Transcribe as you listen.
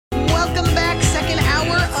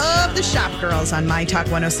the Shop Girls on My Talk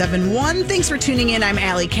 1071. Thanks for tuning in. I'm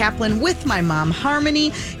Allie Kaplan with my mom, Harmony.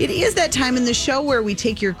 It is that time in the show where we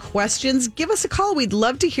take your questions. Give us a call. We'd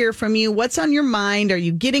love to hear from you. What's on your mind? Are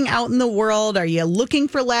you getting out in the world? Are you looking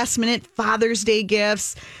for last minute Father's Day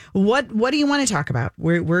gifts? What do you want to talk about?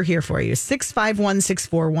 We're here for you.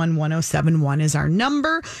 651-641-1071 is our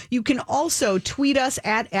number. You can also tweet us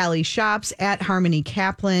at Allie Shops, at Harmony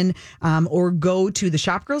Kaplan, or go to the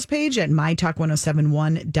Shop Girls page at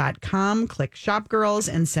mytalk1071.com. Click Shop Girls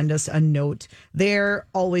and send us a note there.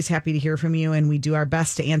 Always happy to hear from you, and we do our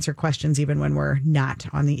best to answer questions even when we're not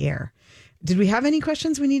on the air. Did we have any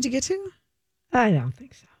questions we need to get to? I don't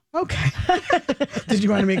think so. Okay. Did you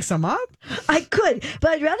want to make some up? I could,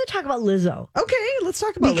 but I'd rather talk about Lizzo. Okay, let's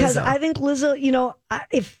talk about because Lizzo. I think Lizzo,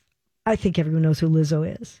 I think everyone knows who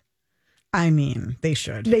Lizzo is. I mean, they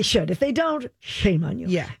should. They should. If they don't, shame on you.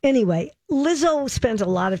 Yeah. Anyway, Lizzo spent a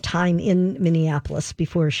lot of time in Minneapolis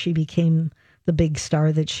before she became the big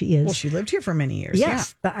star that she is. Well, she lived here for many years.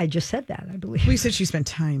 Yes, I just said that, I believe. We said she spent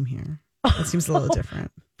time here. That seems a little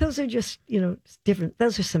different. Those are just, different.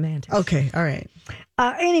 Those are semantics. Okay, all right.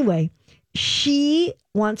 Anyway, she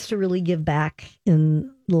wants to really give back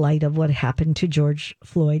in light of what happened to George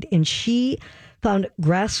Floyd. And she found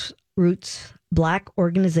grassroots Black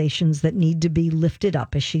organizations that need to be lifted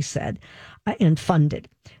up, as she said, and funded.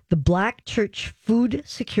 The Black Church Food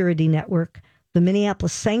Security Network, the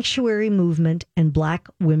Minneapolis Sanctuary Movement, and Black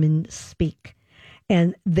Women Speak.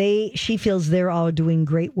 And she feels they're all doing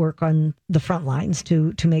great work on the front lines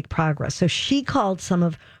to make progress. So she called some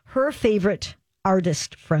of her favorite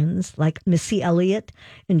artist friends, like Missy Elliott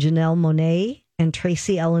and Janelle Monáe and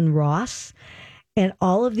Tracy Ellen Ross. And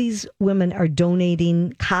all of these women are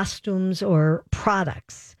donating costumes or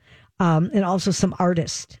products, and also some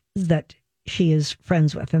artists that she is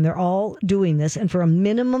friends with. And they're all doing this. And for a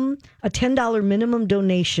 $10 minimum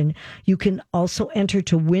donation, you can also enter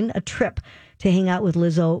to win a trip to hang out with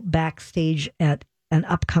Lizzo backstage at an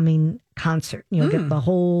upcoming concert. You'll get the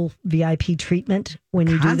whole VIP treatment when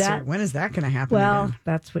you do that. When is that going to happen? Well, again?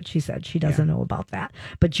 that's what she said. She doesn't know about that.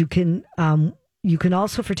 But you can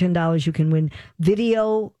also, for $10, you can win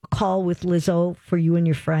video call with Lizzo for you and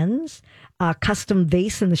your friends, a custom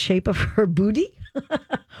vase in the shape of her booty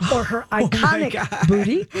or her iconic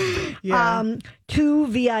booty, 2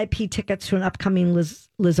 VIP tickets to an upcoming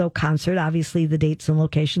Lizzo concert, obviously the dates and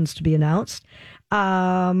locations to be announced,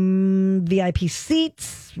 VIP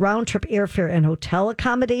seats, round-trip airfare, and hotel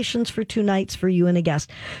accommodations for 2 nights for you and a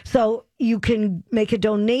guest. So you can make a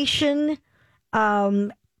donation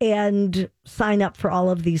and sign up for all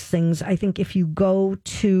of these things. I think if you go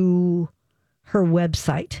to her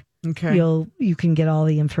website, you can get all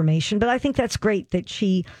the information. But I think that's great that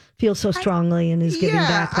she feels so strongly and is giving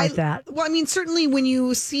back like that. Well, I mean, certainly when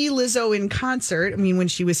you see Lizzo in concert, I mean, when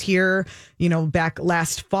she was here, back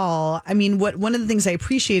last fall, I mean, one of the things I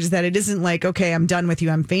appreciate is that it isn't like, okay, I'm done with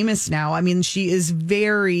you, I'm famous now. I mean, she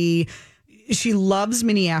loves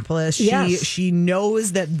Minneapolis. Yes. She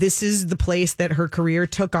knows that this is the place that her career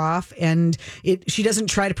took off, and she doesn't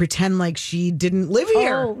try to pretend like she didn't live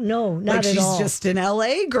here. Oh, no, not at all. She's just an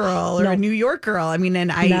LA girl or a New York girl. I mean,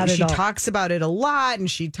 and she talks about it a lot,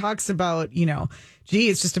 and she talks about,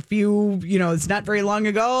 it's just it's not very long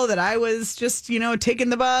ago that I was just, taking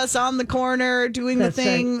the bus on the corner, doing the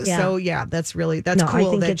thing. Right. Yeah. So, that's cool. I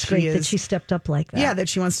think it's great that she stepped up like that. Yeah, that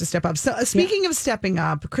she wants to step up. So, speaking of stepping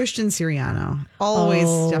up, Christian Siriano, always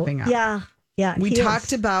stepping up. Yeah. Yeah, we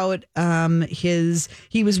talked about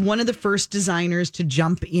he was one of the first designers to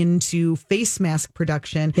jump into face mask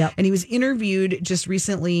production. Yep. And he was interviewed just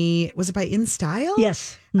recently, was it by InStyle?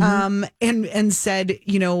 Yes. Mm-hmm. And said,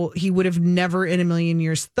 he would have never in a million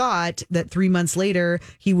years thought that 3 months later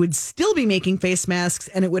he would still be making face masks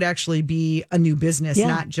and it would actually be a new business,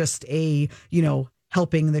 not just a,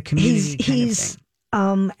 helping the community. He's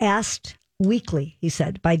asked weekly, he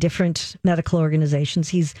said, by different medical organizations.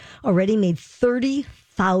 He's already made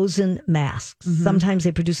 30,000 masks. Mm-hmm. Sometimes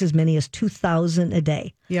they produce as many as 2,000 a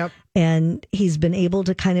day. Yep. And he's been able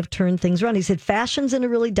to kind of turn things around. He said, fashion's in a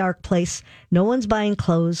really dark place. No one's buying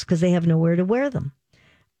clothes because they have nowhere to wear them.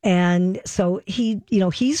 And so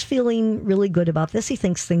he's feeling really good about this. He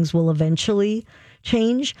thinks things will eventually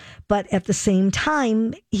change, but at the same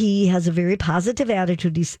time, he has a very positive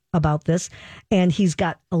attitude about this, and he's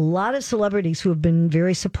got a lot of celebrities who have been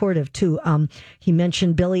very supportive too. He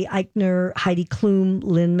mentioned Billy Eichner, Heidi Klum,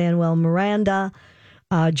 Lin-Manuel Miranda,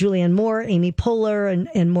 Julianne Moore, Amy Poehler,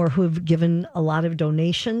 and more, who have given a lot of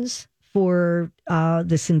donations for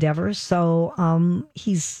this endeavor. So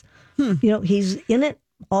he's he's in it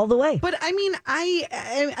all the way. But I mean,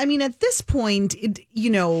 I mean, at this point,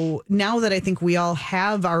 now that I think we all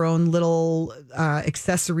have our own little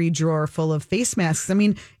accessory drawer full of face masks, I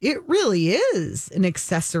mean, it really is an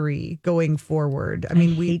accessory going forward. I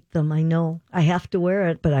mean, I hate them. I know I have to wear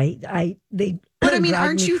it, but they. But I mean, drive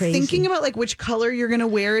aren't me you crazy. thinking about like which color you're going to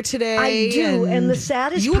wear today? I do, and the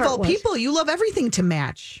saddest you part of all was- people, you love everything to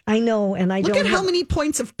match. I know, and I Look don't at how have- many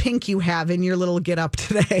points of pink you have in your little get up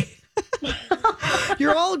today.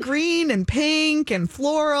 You're all green and pink and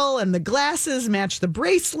floral, and the glasses match the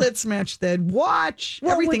bracelets, match the watch.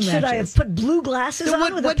 Well, everything which should I matches. have put blue glasses So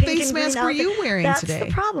on with what a pink face and green mask were outfit? you wearing That's today? the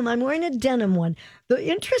problem. I'm wearing a denim one. The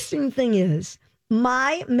interesting thing is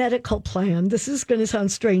my medical plan, this is going to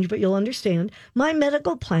sound strange, but you'll understand. My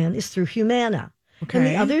medical plan is through Humana. And Okay.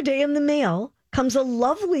 the other day in the mail comes a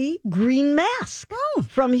lovely green mask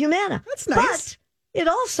from Humana. That's nice. But it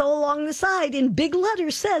also along the side in big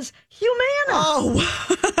letters says Humana. Oh,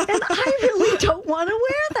 And I really don't want to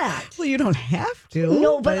wear that. well, you don't have to.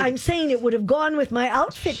 No, but I'm saying it would have gone with my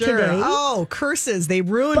outfit sure. today. Oh, curses! They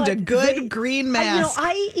ruined a But good they- green mask.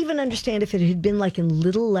 I even understand if it had been like in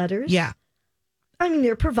little letters. Yeah. I mean,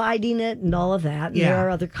 they're providing it and all of that. And Yeah. there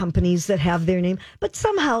are other companies that have their name, but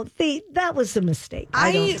somehow that was a mistake.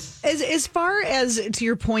 As far as to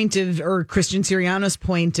your point of, or Christian Siriano's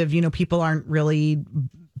point of, people aren't really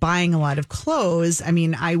buying a lot of clothes. I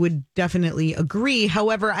mean, I would definitely agree.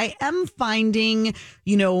 However, I am finding,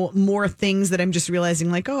 more things that I'm just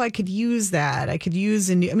realizing like, oh, I could use that. I could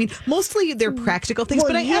use I mean, mostly they're practical things, Well,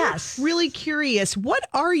 but I yes. am really curious. What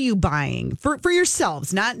are you buying for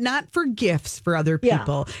yourselves? Not for gifts for other Yeah.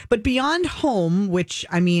 people, but beyond home, which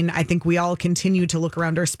I mean, I think we all continue to look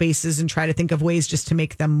around our spaces and try to think of ways just to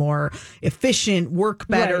make them more efficient, work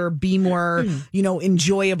better, be more,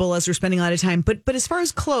 enjoyable as we're spending a lot of time. But as far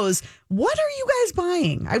as clothes, what are you guys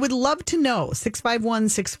buying? I would love to know.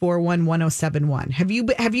 651-641-1071. Have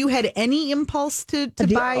you had any impulse to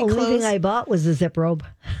buy only clothes? thing I bought was a zip robe.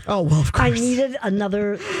 Oh, well, of course. I needed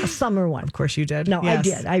a summer one. Of course you did. No, I Yes.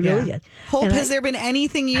 did. I really did. Hope, And has there been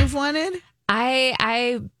anything you've wanted?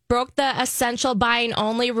 I broke the essential buying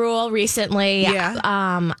only rule recently. Yeah.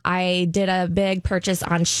 I did a big purchase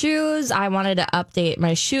on shoes. I wanted to update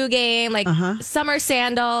my shoe game, like summer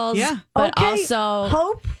sandals. Yeah. But Okay, also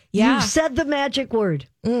Hope, Yeah. you said the magic word.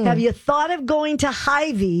 Have you thought of going to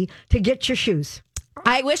Hy-Vee to get your shoes?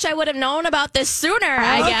 I wish I would have known about this sooner,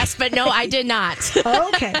 I guess, but no, I did not.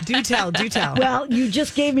 Okay. Do tell. Well, you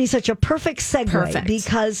just gave me such a perfect segue Perfect.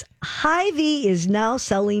 because Hy-Vee is now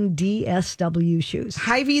selling DSW shoes.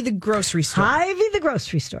 Hy-Vee, the grocery store. Hy-Vee, the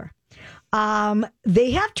grocery store.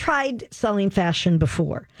 They have tried selling fashion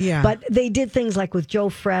before. Yeah. But they did things like with Joe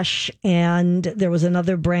Fresh, and there was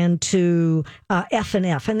another brand too,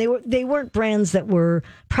 F&F, and they weren't brands that were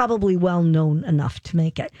probably well known enough to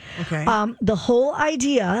make it. Okay. The whole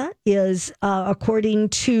idea is, according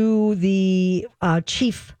to the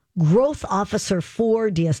chief growth officer for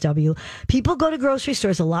DSW, people go to grocery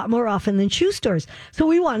stores a lot more often than shoe stores. So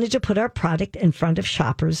we wanted to put our product in front of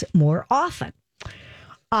shoppers more often.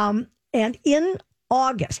 And in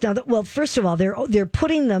August, first of all, they're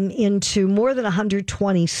putting them into more than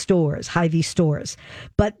 120 stores, Hy-Vee stores,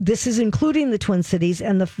 but this is including the Twin Cities,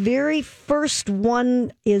 and the very first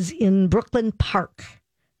one is in Brooklyn Park.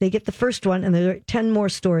 They get the first one, and there are 10 more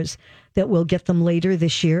stores that will get them later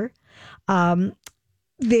this year.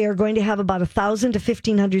 They are going to have about 1,000 to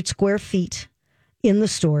 1,500 square feet in the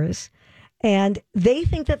stores. And they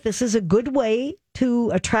think that this is a good way to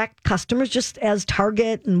attract customers, just as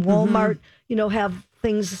Target and Walmart, have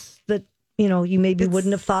things that, you maybe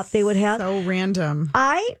wouldn't have thought they would have. So random.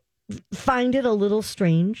 I find it a little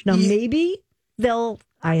strange. Now, maybe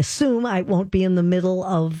I assume I won't be in the middle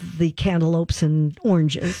of the cantaloupes and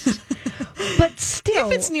oranges. But still.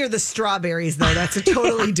 If it's near the strawberries, though, that's a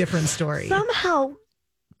totally different story. Somehow,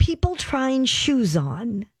 people trying shoes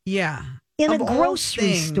on. Yeah. In Of a all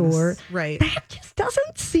grocery things, store, right? That just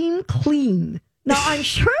doesn't seem clean. Now, I'm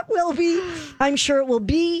sure it will be. I'm sure it will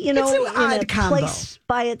be. It's an odd in a combo. place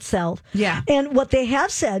by itself. Yeah. And what they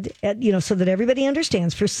have said, so that everybody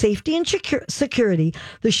understands, for safety and security,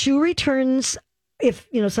 the shoe returns if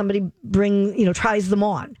somebody tries them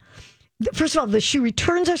on. First of all, the shoe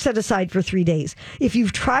returns are set aside for 3 days. If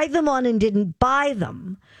you've tried them on and didn't buy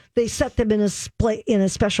them, they set them in a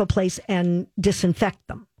special place and disinfect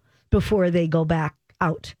them before they go back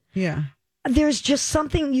out. Yeah. There's just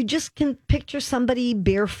something, you just can picture somebody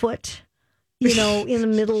barefoot, in the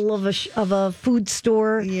middle of a food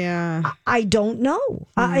store. Yeah. I don't know.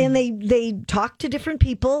 And they talked to different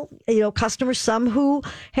people, customers, some who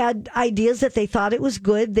had ideas that they thought it was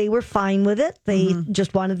good. They were fine with it. They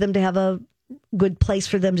just wanted them to have a good place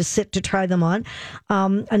for them to sit to try them on.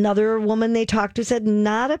 Another woman they talked to said,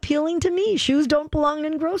 not appealing to me. Shoes don't belong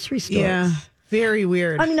in grocery stores. Yeah, very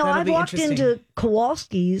weird. I mean, no, I've walked into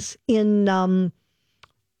Kowalski's in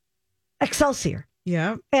Excelsior.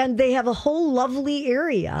 Yeah. And they have a whole lovely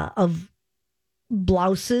area of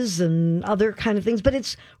blouses and other kind of things, but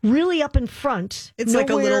it's really up in front. It's like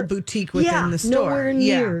a little boutique within the store. Nowhere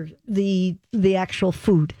near the actual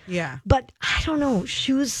food. Yeah. But I don't know.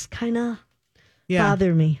 Shoes kind of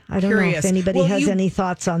bother me. I don't know if anybody has any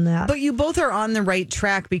thoughts on that. But you both are on the right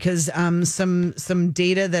track because some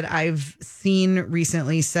data that I've seen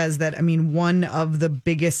recently says that, I mean, one of the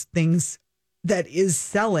biggest things that is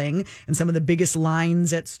selling and some of the biggest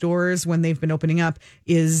lines at stores when they've been opening up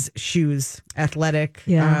is shoes, athletic.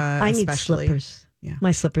 Yeah, I need especially. slippers. Yeah.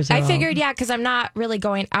 My slippers are I figured, because I'm not really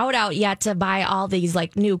going out yet to buy all these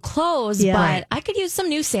like new clothes, but I could use some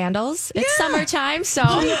new sandals. It's summertime, so.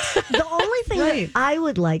 The only thing that I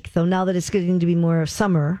would like, though, now that it's getting to be more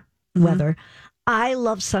summer weather, I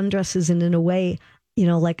love sundresses, and in a way,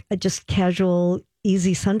 like just casual,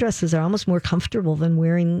 easy sundresses are almost more comfortable than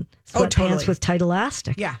wearing sweatpants with tight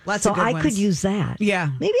elastic. Yeah, lots of good ones. So I could use that.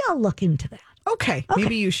 Yeah. Maybe I'll look into that. Okay.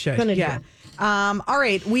 Maybe you should. Yeah. All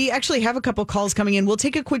right. We actually have a couple calls coming in. We'll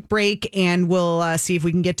take a quick break and we'll see if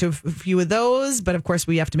we can get to a few of those. But of course,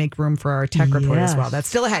 we have to make room for our tech report as well. That's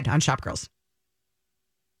still ahead on Shop Girls.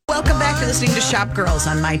 Welcome back. You're listening to Shop Girls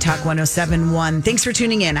on My Talk 107.1. Thanks for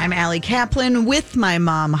tuning in. I'm Allie Kaplan with my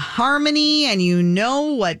mom, Harmony. And you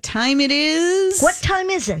know what time it is? What time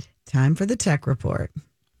is it? Time for the tech report.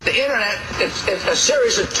 The internet, it's a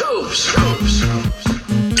series of tubes.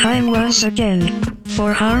 Time once again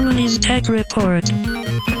for Harmony's Tech Report.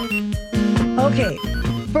 Okay,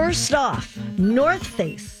 first off, North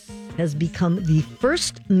Face has become the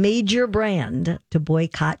first major brand to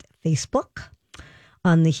boycott Facebook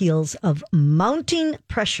on the heels of mounting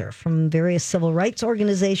pressure from various civil rights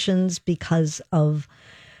organizations because of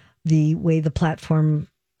the way the platform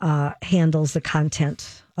handles the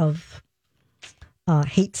content of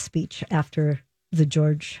hate speech after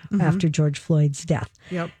George Floyd's death.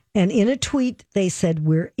 Yep. And in a tweet, they said,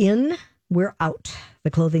 "We're in, we're out."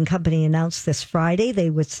 The clothing company announced this Friday they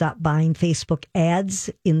would stop buying Facebook ads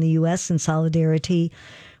in the U.S. in solidarity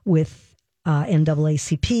with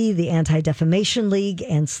NAACP, the Anti-Defamation League,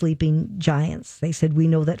 and Sleeping Giants. They said, "We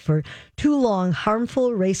know that for too long, harmful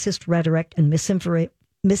racist rhetoric and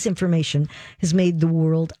misinformation has made the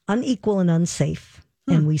world unequal and unsafe.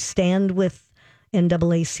 And we stand with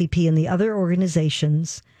NAACP and the other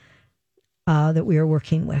organizations that we are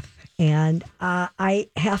working with." And I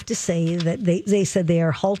have to say that they said they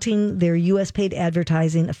are halting their U.S. paid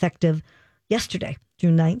advertising effective yesterday,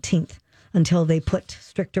 June 19th, until they put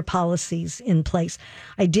stricter policies in place.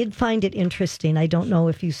 I did find it interesting. I don't know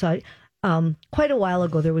if you saw it. Quite a while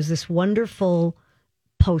ago, there was this wonderful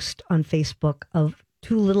post on Facebook of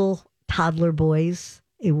two little toddler boys,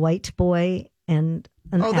 a white boy and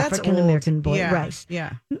an African-American boy, right?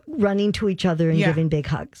 Yeah. Running to each other and giving big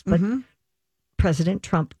hugs. But President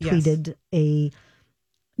Trump tweeted a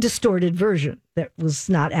distorted version that was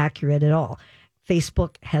not accurate at all.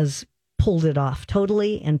 Facebook has pulled it off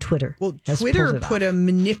totally, and Twitter has Twitter pulled it put off. a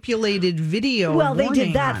manipulated video. Well, they did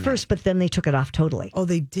warning that on first, it. but then they took it off totally. Oh,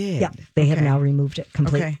 they did? Yeah, they have now removed it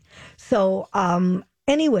completely. Okay. So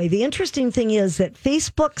anyway, the interesting thing is that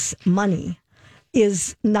Facebook's money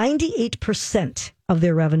is 98% of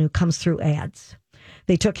their revenue comes through ads.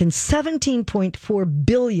 They took in $17.4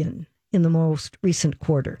 billion in the most recent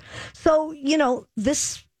quarter. So,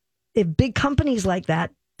 if big companies like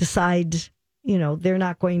that decide, they're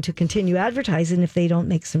not going to continue advertising if they don't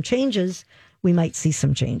make some changes, we might see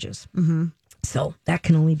some changes. Mm-hmm. So that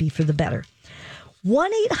can only be for the better.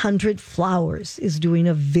 1-800-Flowers is doing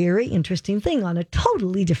a very interesting thing on a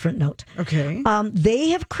totally different note. Okay. They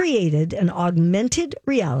have created an augmented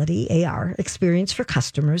reality, AR, experience for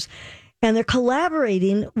customers, and they're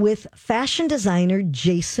collaborating with fashion designer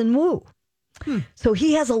Jason Wu. So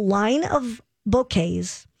he has a line of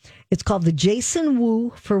bouquets. It's called the Jason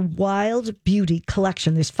Wu for Wild Beauty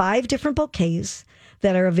Collection. There's 5 different bouquets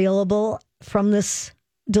that are available from this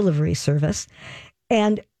delivery service.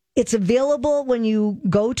 And it's available when you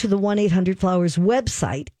go to the 1-800-Flowers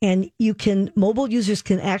website, and mobile users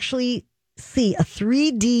can actually see a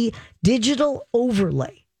 3D digital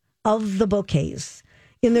overlay of the bouquets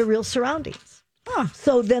in their real surroundings. Huh.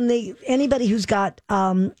 So then anybody who's got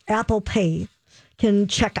Apple Pay can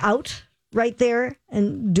check out right there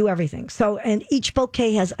and do everything. So, and each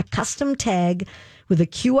bouquet has a custom tag with a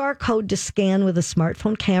QR code to scan with a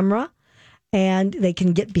smartphone camera. And they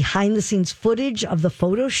can get behind the scenes footage of the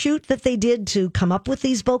photo shoot that they did to come up with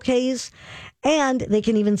these bouquets. And they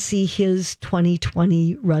can even see his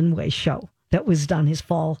 2020 runway show that was done, his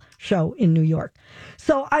fall show in New York.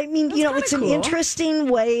 So, I mean, That's it's cool. an interesting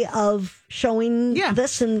way of showing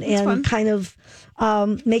this and kind of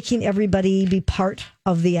making everybody be part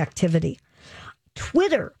of the activity.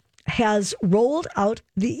 Twitter has rolled out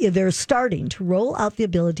they're starting to roll out the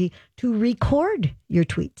ability to record your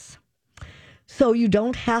tweets. So you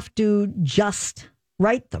don't have to just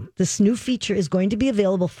write them. This new feature is going to be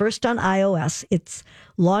available first on iOS. It's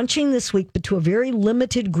launching this week, but to a very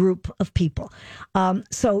limited group of people.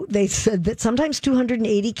 So they said that sometimes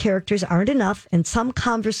 280 characters aren't enough, and some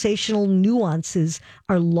conversational nuances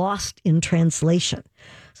are lost in translation.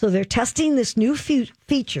 So they're testing this new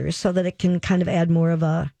feature so that it can kind of add more of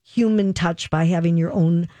a human touch by having your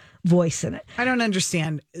own voice in it. I don't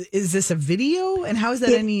understand. Is this a video? And how is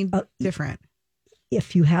that any different?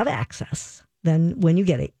 If you have access, then when you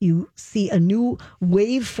get it, you see a new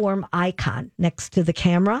waveform icon next to the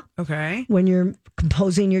camera. Okay. When you're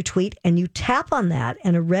composing your tweet, and you tap on that,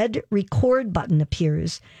 and a red record button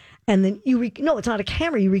appears. And then no, it's not a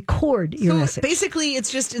camera. You record your message. Basically, it's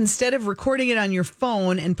just instead of recording it on your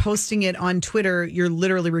phone and posting it on Twitter, you're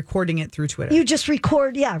literally recording it through Twitter. You just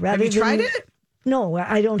record, rather Have you tried it? No,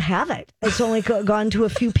 I don't have it. It's only gone to a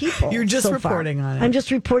few people. You're just so reporting far. on it. I'm just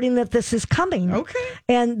reporting that this is coming. Okay.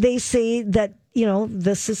 And they say that,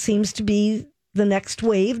 seems to be the next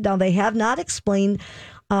wave. Now, they have not explained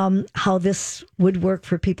how this would work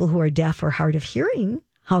for people who are deaf or hard of hearing,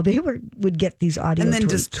 how they would get these audio And then tweets.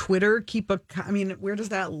 does Twitter keep where does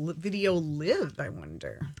that video live, I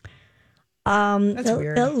wonder? That's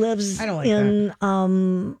weird. It lives I don't like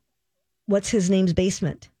in, what's his name's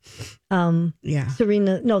basement? Yeah.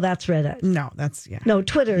 Serena. No, that's Reddit. No, that's, No,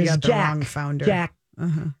 Twitter You is got the Jack. wrong founder.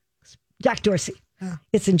 Jack Dorsey.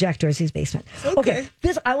 It's in Jack Dorsey's basement. Okay.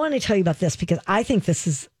 I want to tell you about this because I think this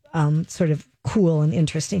is sort of cool and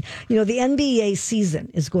interesting. The NBA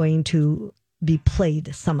season is going to be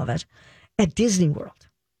played, some of it, at Disney World.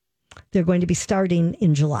 They're going to be starting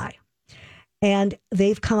in July. And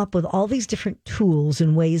they've come up with all these different tools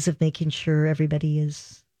and ways of making sure everybody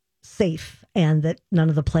is safe and that none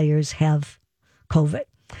of the players have COVID.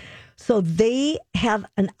 So they have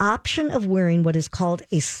an option of wearing what is called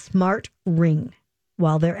a smart ring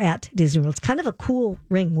while they're at Disney World. It's kind of a cool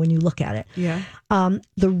ring when you look at it. Yeah.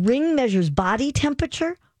 The ring measures body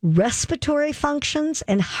temperature, respiratory functions,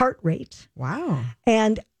 and heart rate. Wow.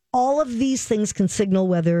 And all of these things can signal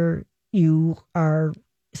whether you are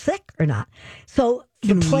sick or not. So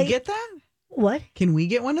Can we get that? What? Can we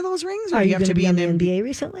get one of those rings? Or Are do you have going to be on in the NBA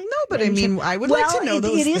recently? No, but I mean, I would like to know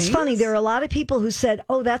those It is things. funny. There are a lot of people who said,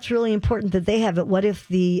 oh, that's really important that they have it. What if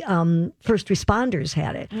the first responders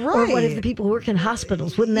had it? Or what if Right. the people who work in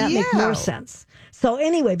hospitals? Wouldn't that make Yeah. more sense? So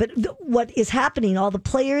anyway, but what is happening, all the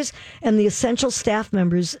players and the essential staff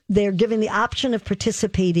members, they're given the option of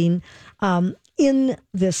participating in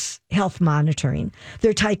this health monitoring.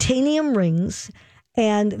 They're titanium rings,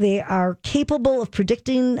 and they are capable of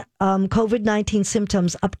predicting COVID-19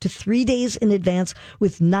 symptoms up to 3 days in advance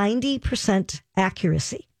with 90%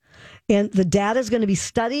 accuracy. And the data is going to be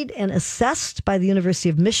studied and assessed by the University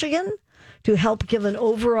of Michigan to help give an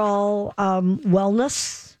overall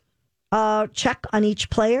wellness check on each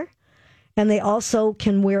player. And they also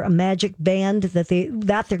can wear a magic band that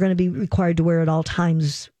they're going to be required to wear at all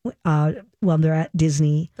times when they're at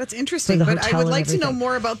Disney. That's interesting, the but I hotel would and like to know everything.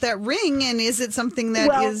 more about that ring. And is it something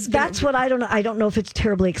that is? That's what I don't know. I don't know if it's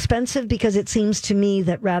terribly expensive because it seems to me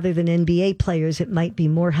that rather than NBA players, it might be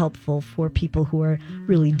more helpful for people who are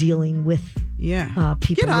really dealing with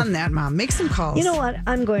people. Get on that, Mom. Make some calls. You know what?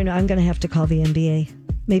 I'm going to have to call the NBA.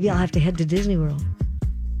 Maybe I'll have to head to Disney World.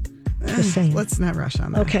 Just saying. Let's not rush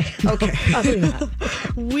on that. Okay. Okay. Probably not.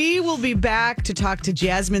 We will be back to talk to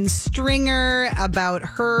Jasmine Stringer about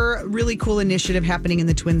her really cool initiative happening in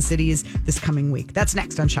the Twin Cities this coming week. That's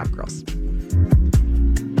next on Shop Girls.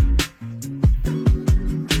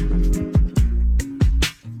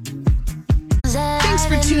 Thanks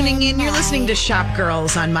for tuning in. You're listening to Shop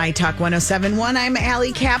Girls on My Talk 1071. I'm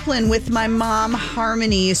Allie Kaplan with my mom,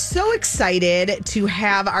 Harmony. So excited to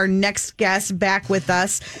have our next guest back with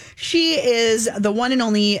us. She is the one and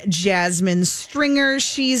only Jasmine Stringer.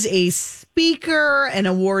 She's a speaker, an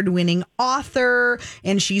award-winning author,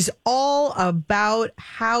 and she's all about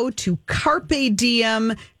how to carpe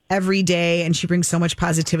diem every day. And she brings so much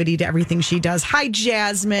positivity to everything she does. Hi,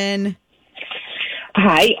 Jasmine.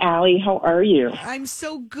 Hi, Allie. How are you? I'm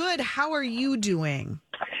so good. How are you doing?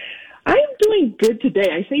 I am doing good today.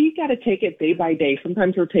 I say you got to take it day by day.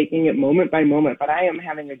 Sometimes we're taking it moment by moment, but I am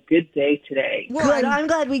having a good day today. Well, Good. I'm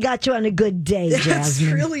glad we got you on a good day, That's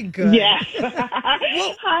Jasmine. really good. Yes.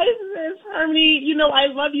 Hi, Miss Harmony. You know, I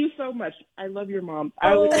love you so much. I love your mom.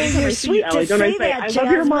 Oh, you're sweet to say that, I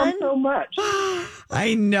love your mom Jasmine. so much.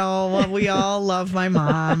 I know. Well, we all love my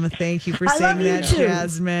mom. Thank you for I saying love you that, too.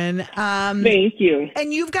 Jasmine. Thank you.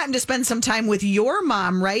 And you've gotten to spend some time with your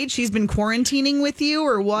mom, right? She's been quarantining with you,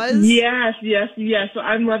 or was? Yes. So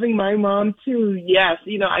I'm loving my mom too. Yes.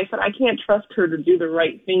 You know, I said I can't trust her to do the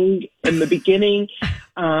right thing in the beginning.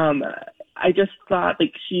 I just thought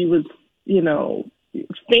like she was, you know,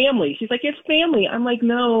 family. She's like, it's family. I'm like,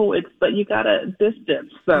 no, but you got to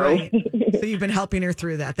distance. So. Right. So you've been helping her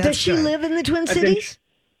through that. That's Does she good. live in the Twin Cities?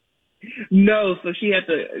 No, so she had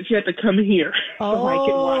to come here so I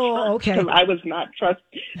can watch her. Okay. Because I was not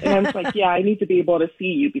trusting. And I was like, yeah, I need to be able to see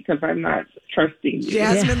you because I'm not trusting you.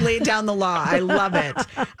 Jasmine laid down the law. I love it.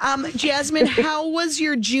 Jasmine, how was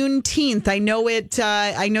your Juneteenth? I know it.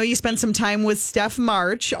 I know you spent some time with Steph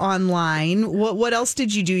March online. What else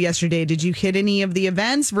did you do yesterday? Did you hit any of the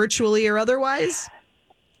events, virtually or otherwise?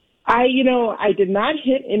 I did not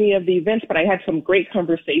hit any of the events, but I had some great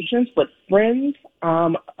conversations with friends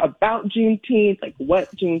about Juneteenth, like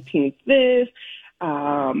what Juneteenth is,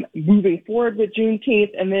 moving forward with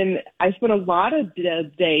Juneteenth. And then I spent a lot of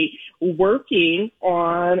the day working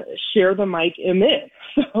on Share the Mic MN.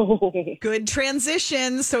 So good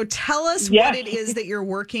transition. So tell us Yes. what it is that you're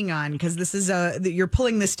working on, because this is that you're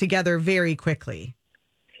pulling this together very quickly.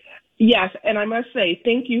 Yes, and I must say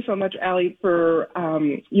thank you so much, Allie, for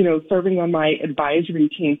serving on my advisory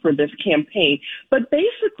team for this campaign. But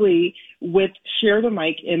basically, with Share the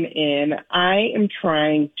Mic MN, I am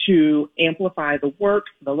trying to amplify the work,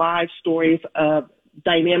 the live stories of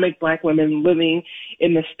dynamic Black women living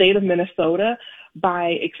in the state of Minnesota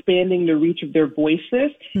by expanding the reach of their voices.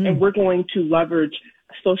 And we're going to leverage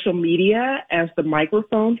social media as the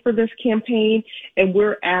microphone for this campaign. And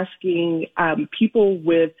we're asking people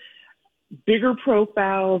with bigger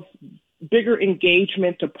profiles, bigger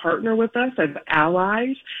engagement to partner with us as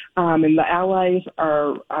allies. And the allies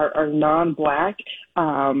are non-Black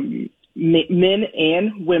men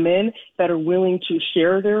and women that are willing to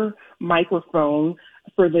share their microphone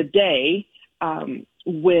for the day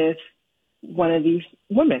with one of these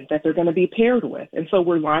women that they're going to be paired with. And so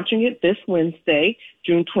we're launching it this Wednesday,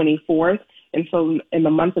 June 24th. And so in the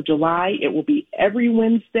month of July, it will be every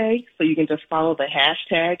Wednesday. So you can just follow the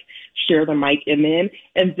hashtag, Share the Mic MN.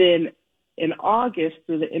 And then in August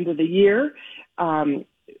through the end of the year,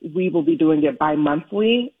 we will be doing it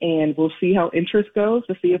bi-monthly, and we'll see how interest goes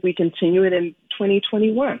to see if we continue it in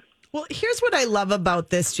 2021. Well, here's what I love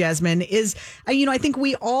about this, Jasmine, is, I think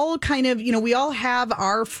we all kind of, we all have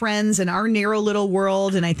our friends in our narrow little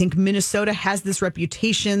world. And I think Minnesota has this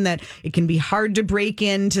reputation that it can be hard to break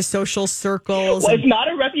into social circles. Well, it's not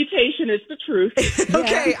a reputation, it's the truth.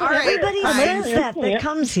 Okay, all right. Everybody says that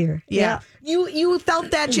comes here. Yeah. You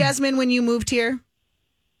felt that, Jasmine, when you moved here?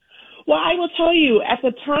 Well, I will tell you, at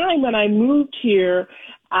the time when I moved here,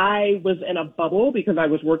 I was in a bubble because I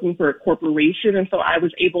was working for a corporation. And so I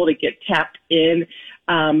was able to get tapped in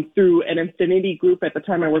through an affinity group. At the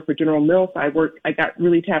time I worked for General Mills. I got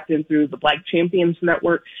really tapped in through the Black Champions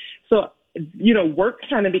Network. So, work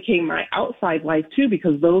kind of became my outside life too,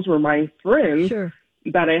 because those were my friends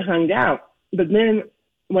that I hung out. But then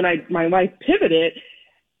when my life pivoted,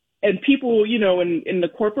 and people, in the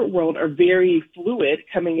corporate world are very fluid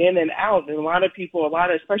coming in and out. And a lot of people,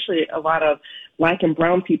 especially a lot of Black and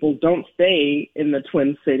brown people don't stay in the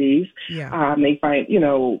Twin Cities. Yeah. They find,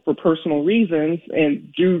 for personal reasons,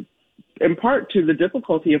 and due in part to the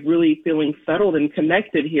difficulty of really feeling settled and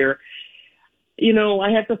connected here,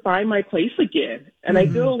 I have to find my place again. And I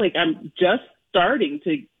feel like I'm just starting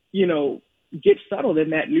to, get settled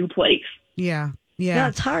in that new place. Yeah. Yeah,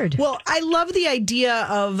 it's hard. Well, I love the idea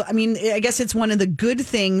of, I guess it's one of the good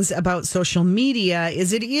things about social media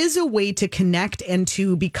is it is a way to connect and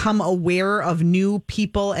to become aware of new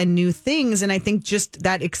people and new things. And I think just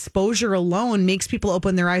that exposure alone makes people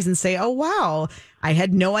open their eyes and say, oh, wow, I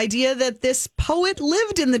had no idea that this poet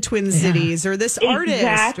lived in the Twin Cities or this artist.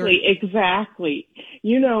 Exactly.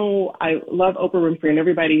 I love Oprah Winfrey, and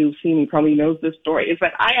everybody who's seen me probably knows this story, is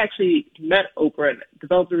that I actually met Oprah and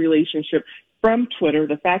developed a relationship from Twitter.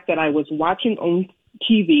 The fact that I was watching on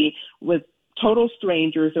TV with total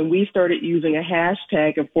strangers, and we started using a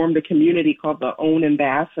hashtag and formed a community called the Own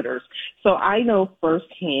Ambassadors. So I know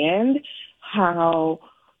firsthand how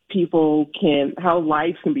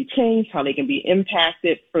lives can be changed, how they can be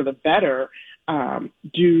impacted for the better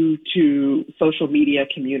due to social media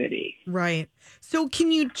community. Right. So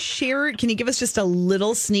can you give us just a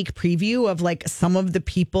little sneak preview of like some of the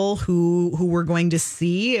people who we're going to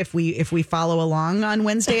see if we follow along on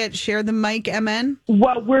Wednesday at Share the Mic MN?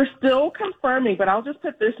 Well, we're still confirming, but I'll just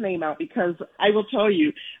put this name out because I will tell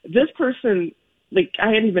you, this person, like, I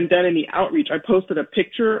hadn't even done any outreach. I posted a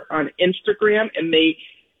picture on Instagram and they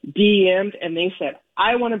DM'd and they said,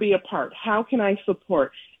 I want to be a part. How can I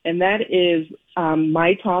support? And that is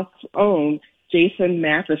My Talk's own Jason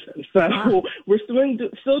Matheson. So we're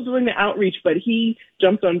still doing the outreach, but he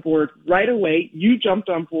jumped on board right away. You jumped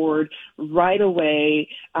on board right away.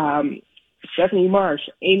 Stephanie Marsh,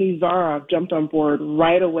 Amy Zara jumped on board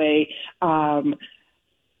right away. On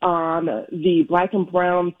the Black and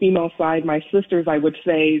Brown female side, my sisters, I would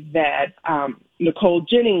say that Nicole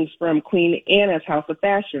Jennings from Queen Anna's House of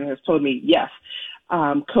Fashion has told me yes.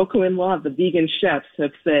 Coco and Law, the vegan chefs,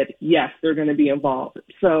 have said yes, they're going to be involved.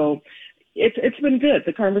 So it's been good.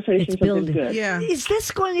 The conversations have been good. Yeah. Is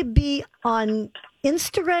this going to be on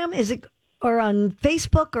Instagram? Is it or on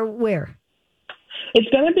Facebook or where? It's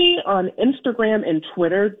going to be on Instagram and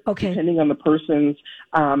Twitter, depending on the person's,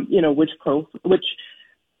 which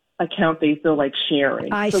account they feel like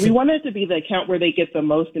sharing. So we want it to be the account where they get the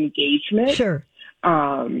most engagement. Sure.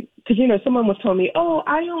 Because, someone was telling me, oh,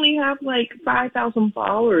 I only have like 5,000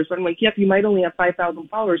 followers. I'm like, yep, you might only have 5,000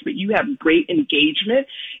 followers, but you have great engagement.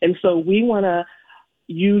 And so we want to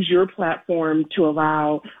use your platform to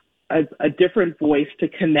allow a different voice to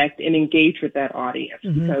connect and engage with that audience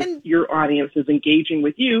because your audience is engaging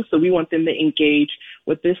with you. So we want them to engage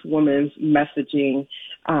with this woman's messaging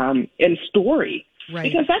and story. Right.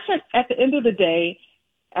 Because that's at the end of the day,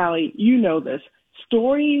 Allie, you know this.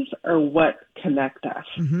 Stories are what connect us.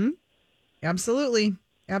 Mm-hmm. Absolutely.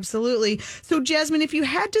 Absolutely. So, Jasmine, if you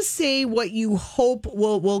had to say what you hope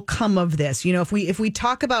will come of this, if we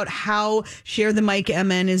talk about how Share the Mic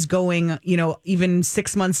MN is going, even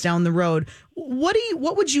 6 months down the road, what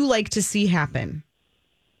would you like to see happen?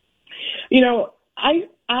 I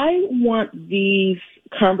want these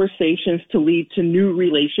conversations to lead to new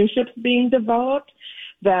relationships being developed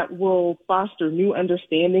that will foster new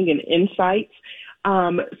understanding and insights.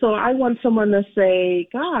 So I want someone to say,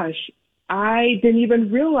 gosh, I didn't even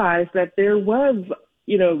realize that there was,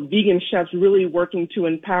 vegan chefs really working to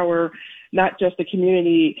empower not just the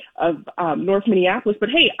community of North Minneapolis, but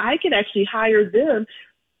hey, I could actually hire them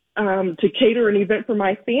to cater an event for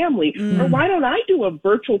my family. Or why don't I do a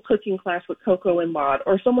virtual cooking class with Coco and Maud?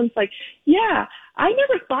 Or someone's like, yeah, I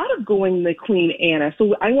never thought of going to Queen Anna.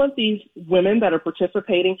 So I want these women that are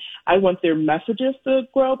participating, I want their messages to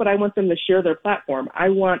grow, but I want them to share their platform. I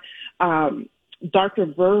want Dr.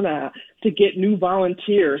 Verna to get new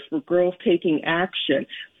volunteers for Girls Taking Action.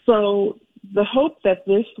 So the hope that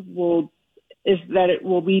is that it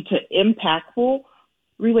will lead to impactful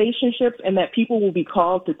relationships and that people will be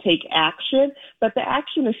called to take action, but the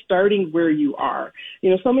action is starting where you are.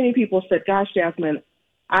 So many people said, gosh, Jasmine,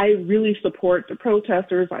 I really support the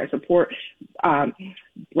protesters. I support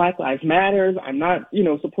Black Lives Matter. I'm not,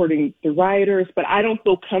 supporting the rioters, but I don't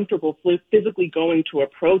feel comfortable physically going to a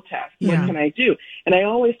protest. What can I do? And I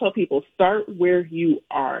always tell people, start where you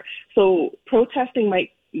are. So protesting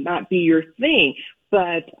might not be your thing,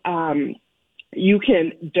 but you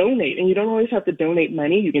can donate, and you don't always have to donate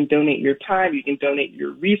money. You can donate your time. You can donate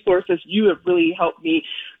your resources. You have really helped me,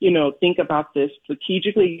 think about this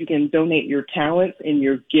strategically. You can donate your talents and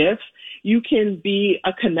your gifts. You can be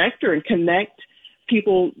a connector and connect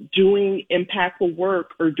people doing impactful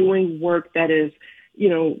work or doing work that is,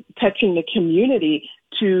 touching the community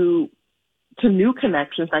to new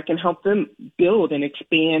connections that can help them build and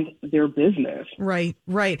expand their business. Right.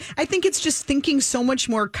 I think it's just thinking so much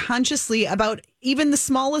more consciously about even the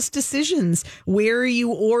smallest decisions, where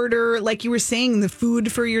you order, like you were saying, the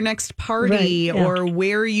food for your next party, or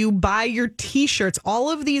where you buy your T-shirts.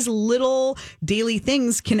 All of these little daily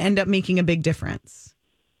things can end up making a big difference.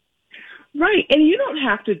 Right. And you don't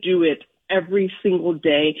have to do it every single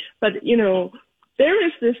day, but, there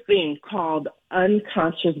is this thing called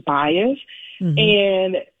unconscious bias.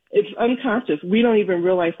 And it's unconscious. We don't even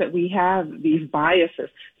realize that we have these biases.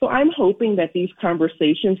 So I'm hoping that these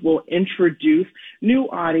conversations will introduce new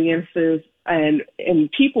audiences and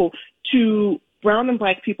people to brown and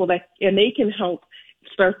Black people and they can help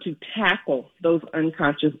start to tackle those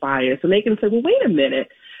unconscious bias. And they can say, well, wait a minute.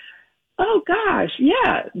 Oh, gosh,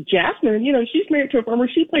 yeah, Jasmine, she's married to a farmer.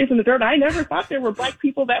 She plays in the dirt. I never thought there were Black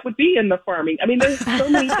people that would be in the farming. I mean, there's so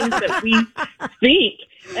many things that we think.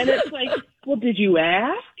 And it's like, well, did you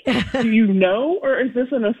ask? Do you know? Or is this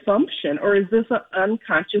an assumption? Or is this an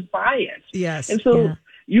unconscious bias? Yes. And so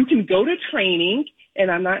you can go to training, and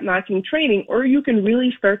I'm not knocking training, or you can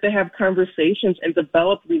really start to have conversations and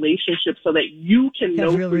develop relationships so that you can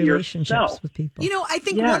know real for relationships yourself. with people. I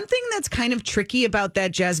think one thing that's kind of tricky about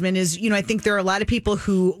that, Jasmine, is, I think there are a lot of people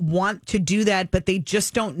who want to do that, but they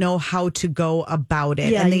just don't know how to go about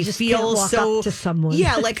it. Yeah, and they you just feel can't walk so up to someone.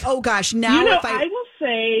 Yeah, like, oh gosh, now if I will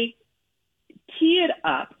say, tee it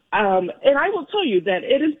up. And I will tell you that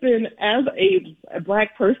it has been, as a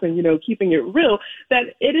Black person, keeping it real,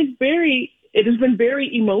 that it has been very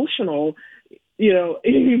emotional, an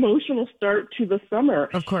emotional start to the summer.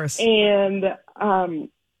 Of course. And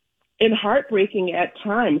heartbreaking at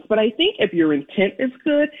times. But I think if your intent is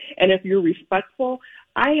good and if you're respectful,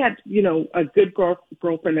 I had, a good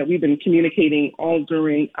girlfriend that we've been communicating all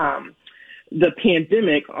during the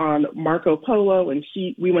pandemic on Marco Polo, and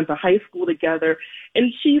we went to high school together,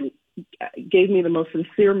 and she gave me the most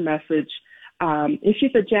sincere message. And she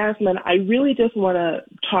said, Jasmine, I really just want to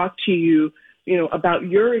talk to you, about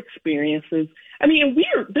your experiences. I mean,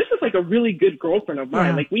 this is like a really good girlfriend of mine.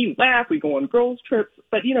 Yeah. Like, we laugh, we go on girls trips,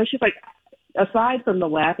 but, she's like, aside from the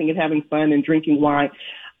laughing and having fun and drinking wine,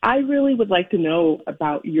 I really would like to know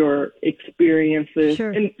about your experiences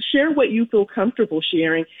and share what you feel comfortable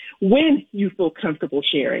sharing when you feel comfortable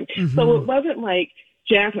sharing. Mm-hmm. So it wasn't like,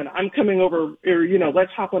 Jasmine, I'm coming over, or,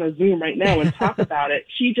 let's hop on a Zoom right now and talk about it.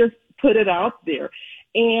 She just put it out there.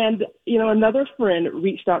 And, another friend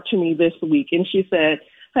reached out to me this week, and she said,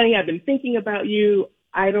 honey, I've been thinking about you.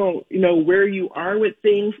 I don't know where you are with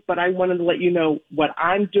things, but I wanted to let you know what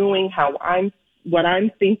I'm doing, what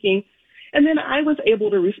I'm thinking. And then I was able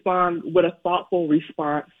to respond with a thoughtful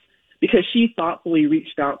response because she thoughtfully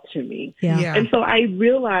reached out to me. Yeah. And so I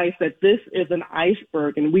realized that this is an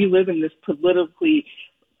iceberg, and we live in this politically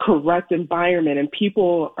correct environment, and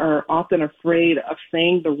people are often afraid of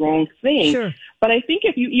saying the wrong thing. Sure. But I think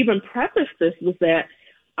if you even preface this with that,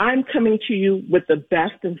 I'm coming to you with the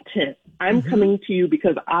best intent. I'm coming to you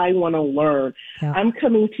because I want to learn. Yeah. I'm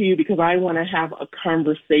coming to you because I want to have a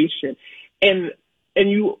conversation. And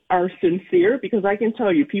you are sincere, because I can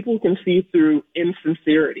tell you, people can see through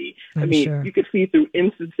insincerity. You could see through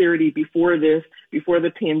insincerity before the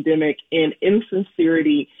pandemic, and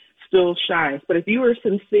insincerity still shines. But if you are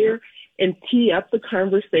sincere and tee up the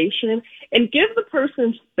conversation and give the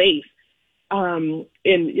person space, and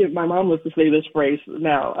my mom used to say this phrase,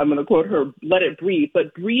 now I'm going to quote her, let it breathe,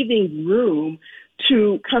 but breathing room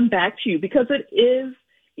to come back to you, because it is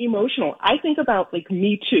emotional. I think about like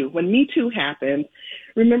Me Too. When Me Too happened,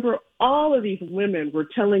 remember all of these women were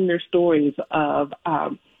telling their stories of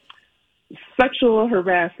sexual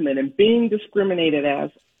harassment and being discriminated as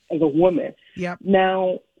a woman. Yep.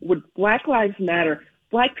 Now, with Black Lives Matter,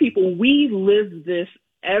 Black people, we live this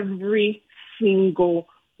every single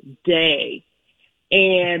day.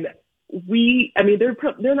 And there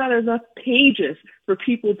are not enough pages for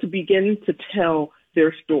people to begin to tell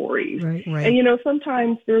their stories. Right. And,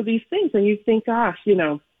 sometimes there are these things and you think, gosh,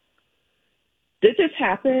 did this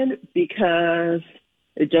happen because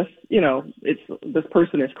it just, this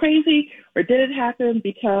person is crazy, or did it happen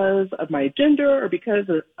because of my gender or because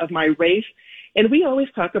of my race? And we always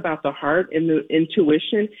talk about the heart and the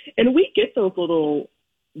intuition, and we get those little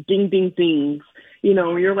ding, ding, dings.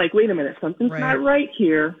 You're like, wait a minute, something's not right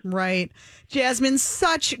here. Right. Jasmine,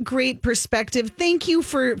 such great perspective. Thank you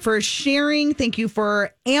for sharing. Thank you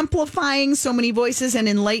for amplifying so many voices and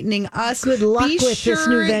enlightening us. Good luck with this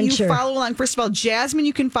new venture. You follow along. First of all, Jasmine,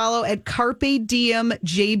 you can follow at Carpe Diem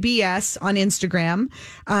JBS on Instagram.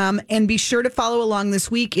 And be sure to follow along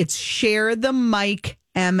this week. It's Share the Mic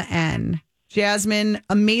MN. Jasmine,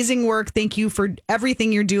 amazing work. Thank you for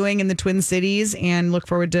everything you're doing in the Twin Cities, and look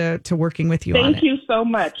forward to working with you on it. Thank you so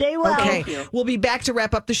much. Stay well. Okay, we'll be back to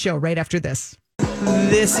wrap up the show right after this.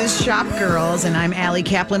 This is Shop Girls, and I'm Allie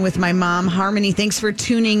Kaplan with my mom, Harmony. Thanks for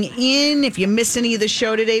tuning in. If you missed any of the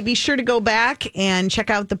show today, be sure to go back and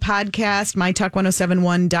check out the podcast,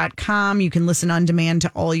 mytalk1071.com. You can listen on demand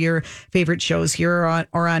to all your favorite shows here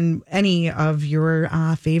or on any of your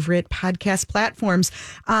favorite podcast platforms.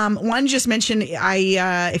 Want to just mention,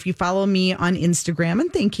 if you follow me on Instagram,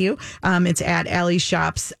 and thank you, it's at Allie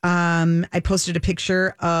Shops. I posted a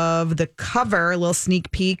picture of the cover, a little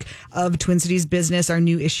sneak peek of Twin Cities Business. Our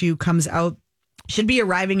new issue comes out, should be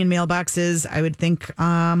arriving in mailboxes, I would think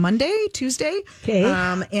Monday, Tuesday. Okay.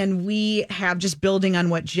 And we have, just building on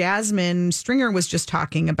what Jasmine Stringer was just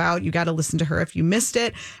talking about. You got to listen to her if you missed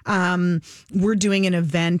it. We're doing an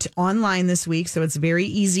event online this week, so it's very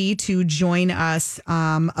easy to join us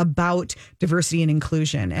about diversity and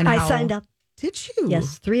inclusion. And I signed up. Did you?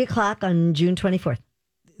 Yes, 3:00 on June 24th.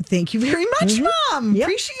 Thank you very much, Mom. Yep.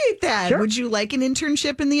 Appreciate that. Sure. Would you like an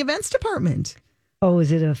internship in the events department? Oh,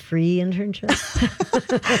 is it a free internship?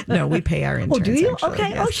 No, we pay our interns. Oh, do you? Actually, Okay.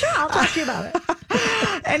 yes. Oh, sure. I'll talk to you about it.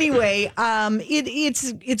 Anyway,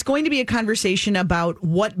 it's going to be a conversation about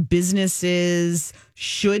what businesses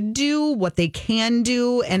should do, what they can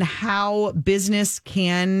do, and how business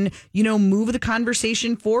can, move the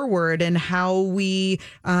conversation forward, and how we,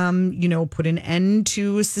 put an end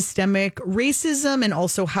to systemic racism, and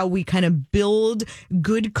also how we kind of build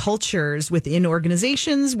good cultures within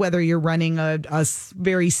organizations, whether you're running a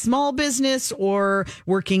very small business or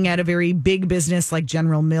working at a very big business like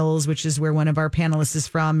General Mills, which is where one of our panelists is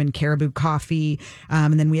from, and Caribou Coffee.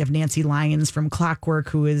 And then we have Nancy Lyons from Clockwork,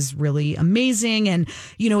 who is really amazing. And,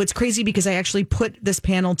 it's crazy because I actually put this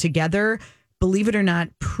panel together, believe it or not,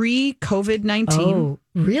 pre-COVID-19. Oh,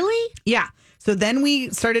 really? Yeah. So then we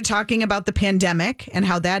started talking about the pandemic and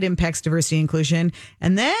how that impacts diversity and inclusion.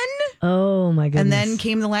 And then, oh my goodness. And then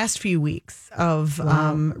came the last few weeks of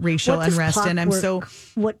racial What does unrest. And I'm so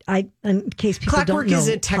in case people Clockwork don't know, is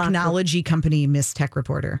a technology company, Miss Tech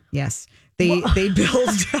Reporter. Yes. They build.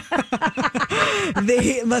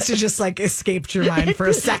 They must have just escaped your mind for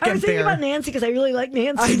a second I was thinking there. about Nancy because I really like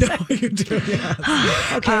Nancy. I know you do.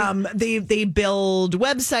 Yes. Okay. They build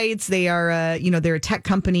websites. They are they're a tech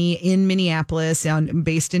company in Minneapolis,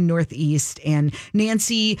 based in Northeast. And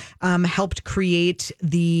Nancy helped create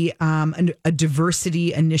a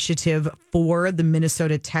diversity initiative for the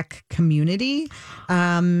Minnesota tech community,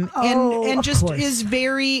 and just is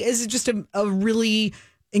just a really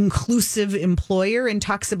inclusive employer, and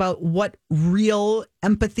talks about what real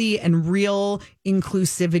empathy and real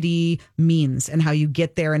inclusivity means, and how you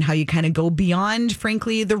get there, and how you kind of go beyond,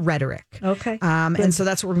 frankly, the rhetoric. Okay. And so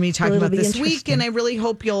that's what we're going to be talking about this week. And I really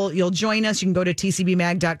hope you'll join us. You can go to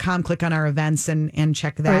tcbmag.com, click on our events, and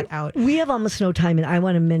check that out. We have almost no time, and I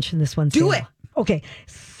want to mention this one. Do it. Okay.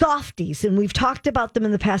 Softies, and we've talked about them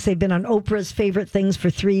in the past. They've been on Oprah's favorite things for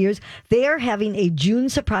 3 years. They are having a June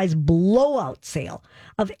surprise blowout sale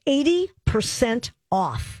of 80%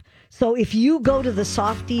 off. So if you go to the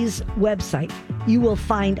Softies website, you will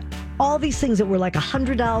find all these things that were like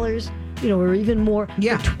 $100, or even more, for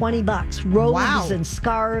 $20. Robes and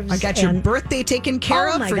scarves. I got your birthday taken care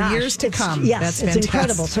of for years to come. Yes, that's it's fantastic.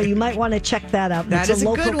 incredible. So you might want to check that out. That it's is a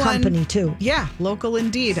local good one. company too. Yeah, local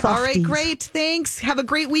indeed. Softies. All right, great. Thanks. Have a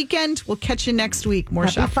great weekend. We'll catch you next week. More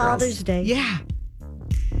Happy Shop Girls. Father's Day. Yeah.